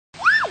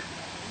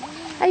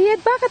Ayed,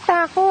 bakit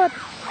takot?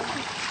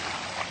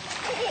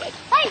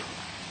 Ay!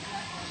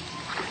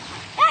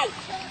 Ay!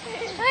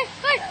 Ay!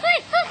 Ay! Ay!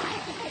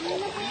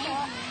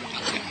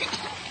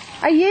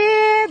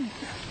 Ayed!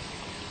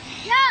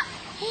 Ya!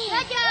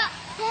 Ya! Ya!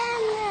 Ya!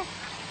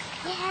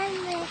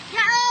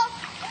 Ow!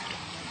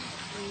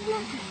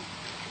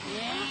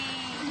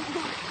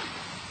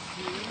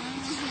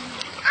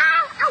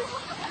 Ow!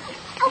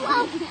 Ow!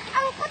 Ow!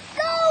 Angkot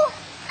ko!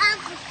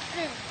 Angkot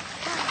ko!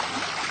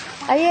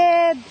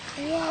 Ayed!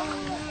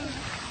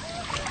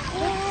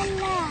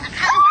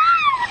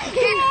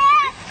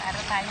 Para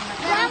tayo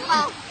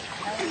mag-apo.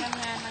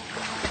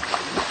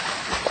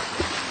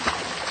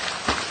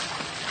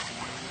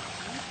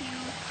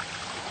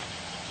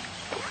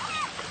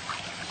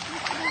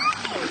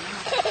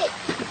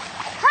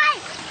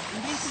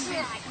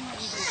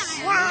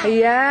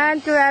 Ayan,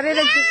 kunwari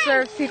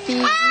nag-surf si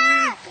Piggy.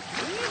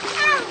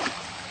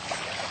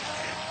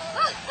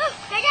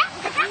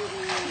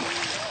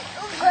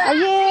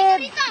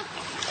 Ayed!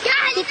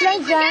 Sit lang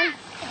dyan.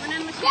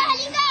 Ya,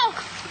 halika!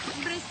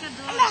 Embrace ka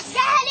doon.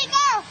 Ya,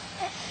 halika!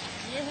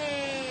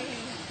 Yay!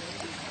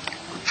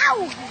 Ow!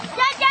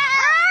 Jaja!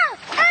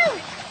 Ow!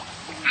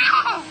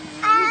 Ow!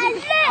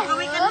 Ale!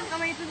 Kaway ka doon,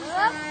 kaway doon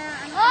sa ano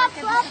Hop,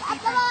 ka hop, doon sa hop,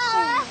 tita.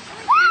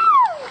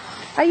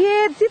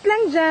 Ayed, sit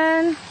lang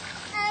dyan.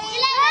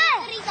 Ilan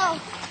rito?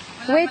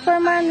 Wait for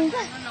mommy.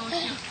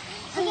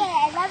 Sige,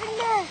 lapit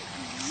na.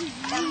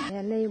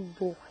 Ayan na yung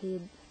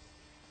bukid.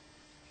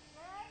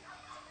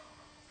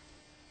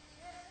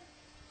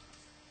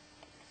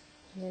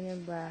 Yan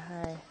yung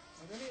bahay.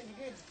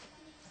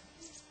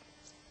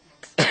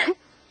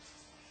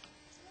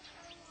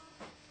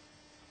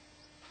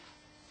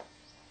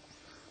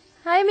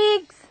 Hi,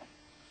 Migs!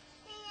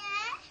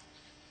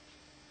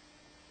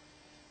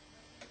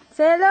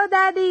 Say hello,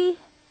 Daddy!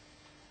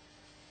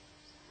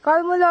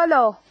 Call mo,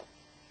 Lolo.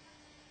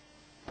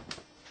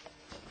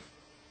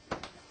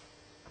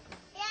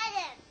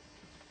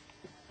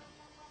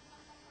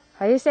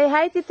 Are you say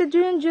hi, Tito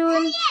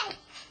Junjun?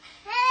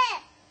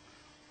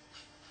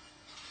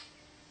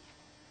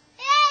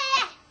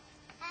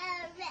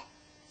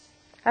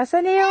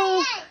 Asan na yung...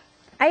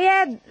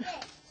 Ayed!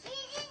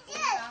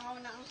 Langaw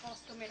na ang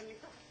customer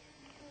nito.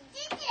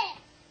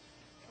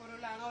 Puro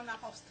langaw na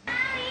customer.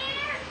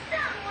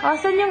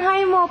 Asan yung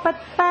hi mo?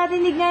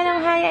 Parinig nga ng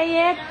hi,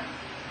 Ayed.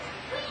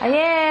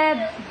 Ayed!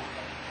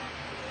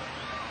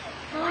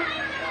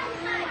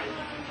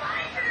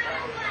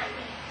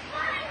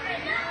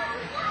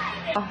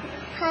 Oh,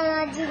 Hello,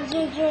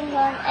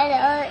 Junior.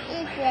 Hello,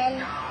 April.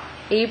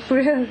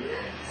 April.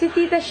 Si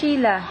Tita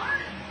Sheila.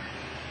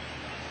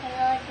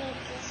 Hello,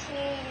 Tito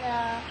Sheila.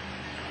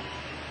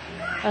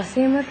 Oh,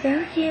 say mo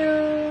thank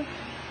you.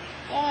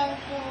 Thank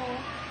you.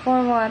 For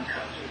what?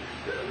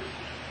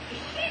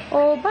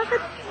 Oh,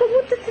 bakit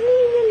pumunta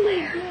tingin yung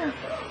leg mo?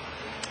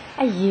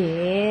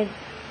 Ayed.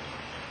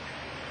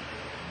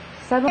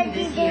 Sabi mo,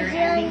 Tito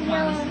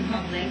Junior.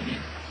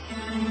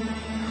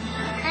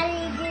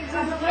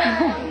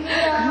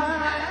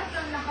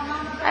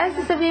 ano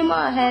sasabihin mo?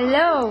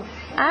 Hello,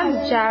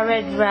 I'm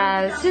Jared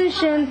Ral.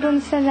 Sushin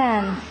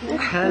Punsalan.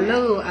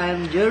 Hello,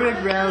 I'm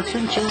Jared Rao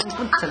Sunchon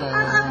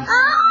Putsalan.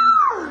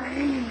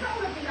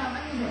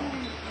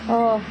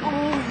 Oh.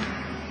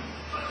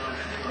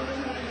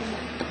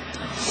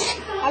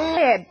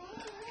 Ayed.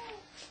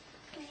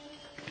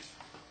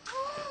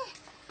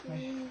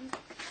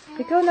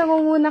 Ikaw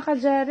nangunguna ka,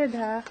 Jared,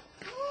 ha?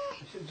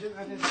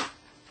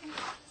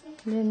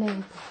 Yan na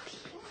yung puti.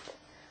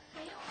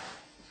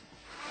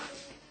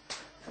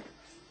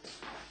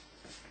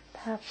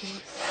 Tapos,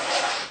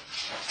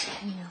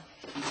 ano,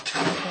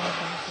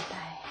 magagawa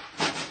tayo.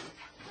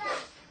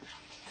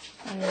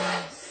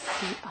 Ayan,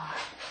 CR.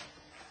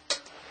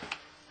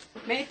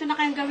 May ito na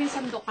kayong gawin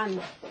sandukan.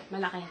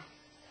 Malaki.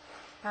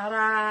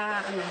 Para,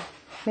 ano,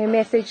 May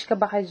message ka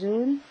ba ka,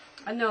 June?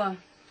 ano,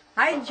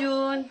 hi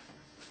June!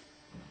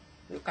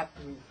 Look at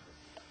me.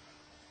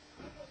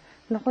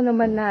 Naku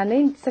naman,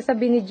 nanay.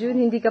 Sasabihin ni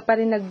June, hindi ka pa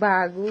rin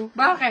nagbago.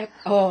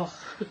 Bakit? Oh.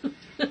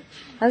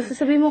 Ano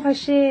sasabihin mo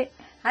kasi?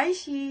 Hi,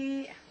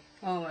 she.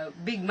 Oh,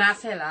 big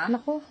muscle, ah.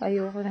 Naku,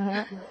 ayoko na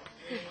nga.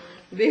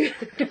 Big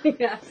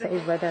Sa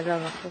iba na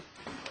lang ako.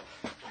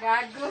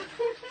 Gago.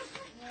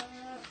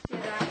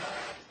 Sira.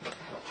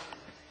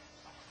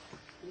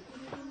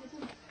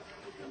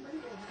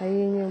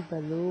 Ayun yung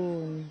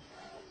balloon.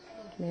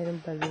 Meron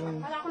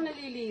balloon. Wala akong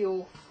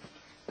naliliyo.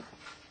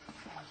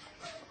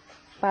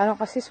 Parang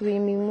kasi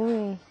swimming mo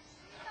eh.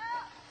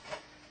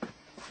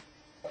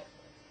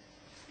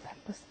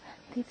 Tapos,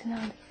 dito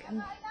na ulit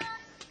kami.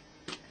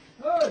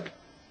 Good!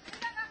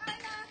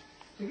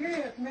 Sige,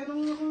 at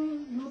meron akong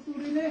luto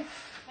rin eh.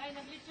 Ay,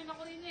 nag-lechon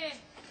ako rin eh.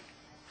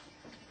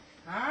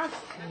 Ha?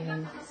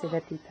 Ayan, sila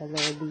Tita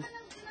Loli.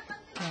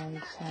 Ayan,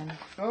 siya.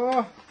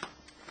 Oo.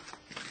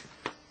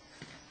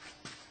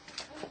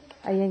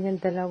 Ayan yung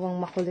dalawang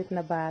makulit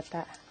na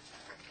bata.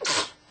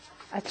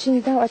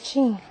 Aching daw,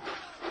 aching.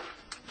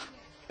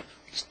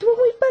 Shit, huwag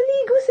mo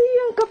ipaligo sa iyo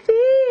yung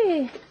kape.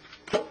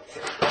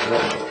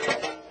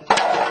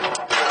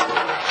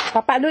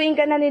 Papaluin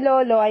ka na ni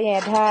Lolo,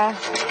 Ayed, ha?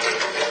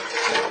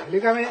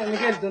 Halika kami,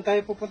 Miguel, doon tayo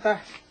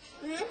pupunta.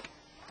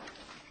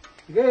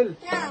 Miguel!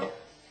 No.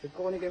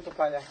 Kukunin ko yung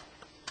papaya.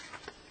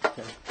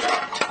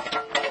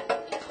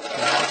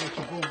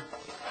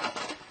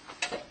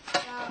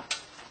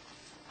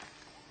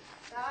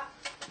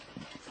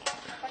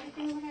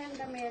 Palitin mo na yung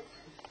damit.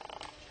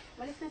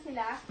 Malis na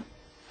sila.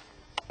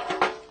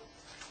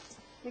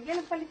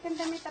 Bigyan ng palit ng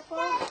damit ako.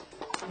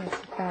 Yes,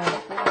 Tay.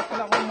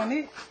 Wala akong mani.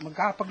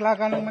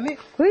 Magkakapaglaga ng mani.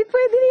 Uy,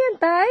 pwede na yan,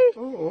 Tay.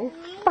 Oo.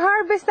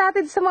 Pa-harvest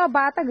natin sa mga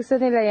bata. Gusto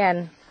nila yan.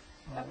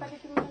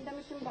 Papalitin mo ng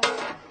damit yung bahay.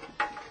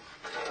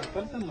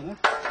 Palitan mo na.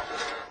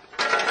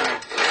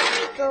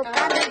 Go,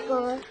 papi ko.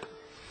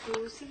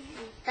 Susi.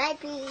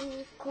 Papi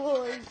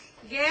ko.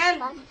 Gel!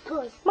 Papi ko.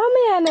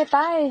 Mamaya na,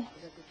 Tay.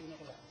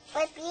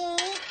 Papi.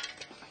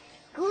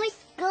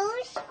 Goose,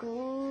 goose,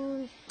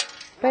 goose.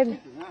 Pwede.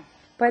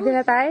 Pwede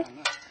na, Tay?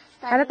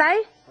 Ano, Tay?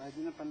 Pwede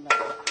na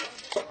panlaga.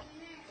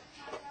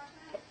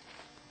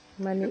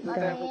 Mani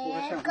daw.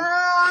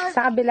 Goose,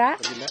 Sa kabila?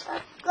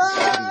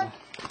 goose.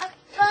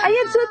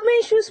 Ayan, suot mo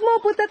yung shoes mo.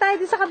 Punta tayo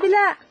din sa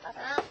kabila.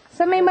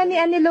 Sa may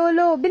manian ni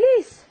Lolo.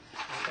 Bilis.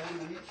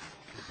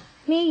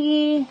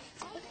 Miggy.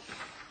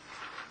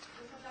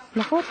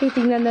 Naku,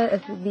 titignan na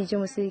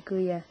video mo si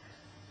Kuya.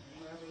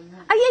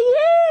 Ay,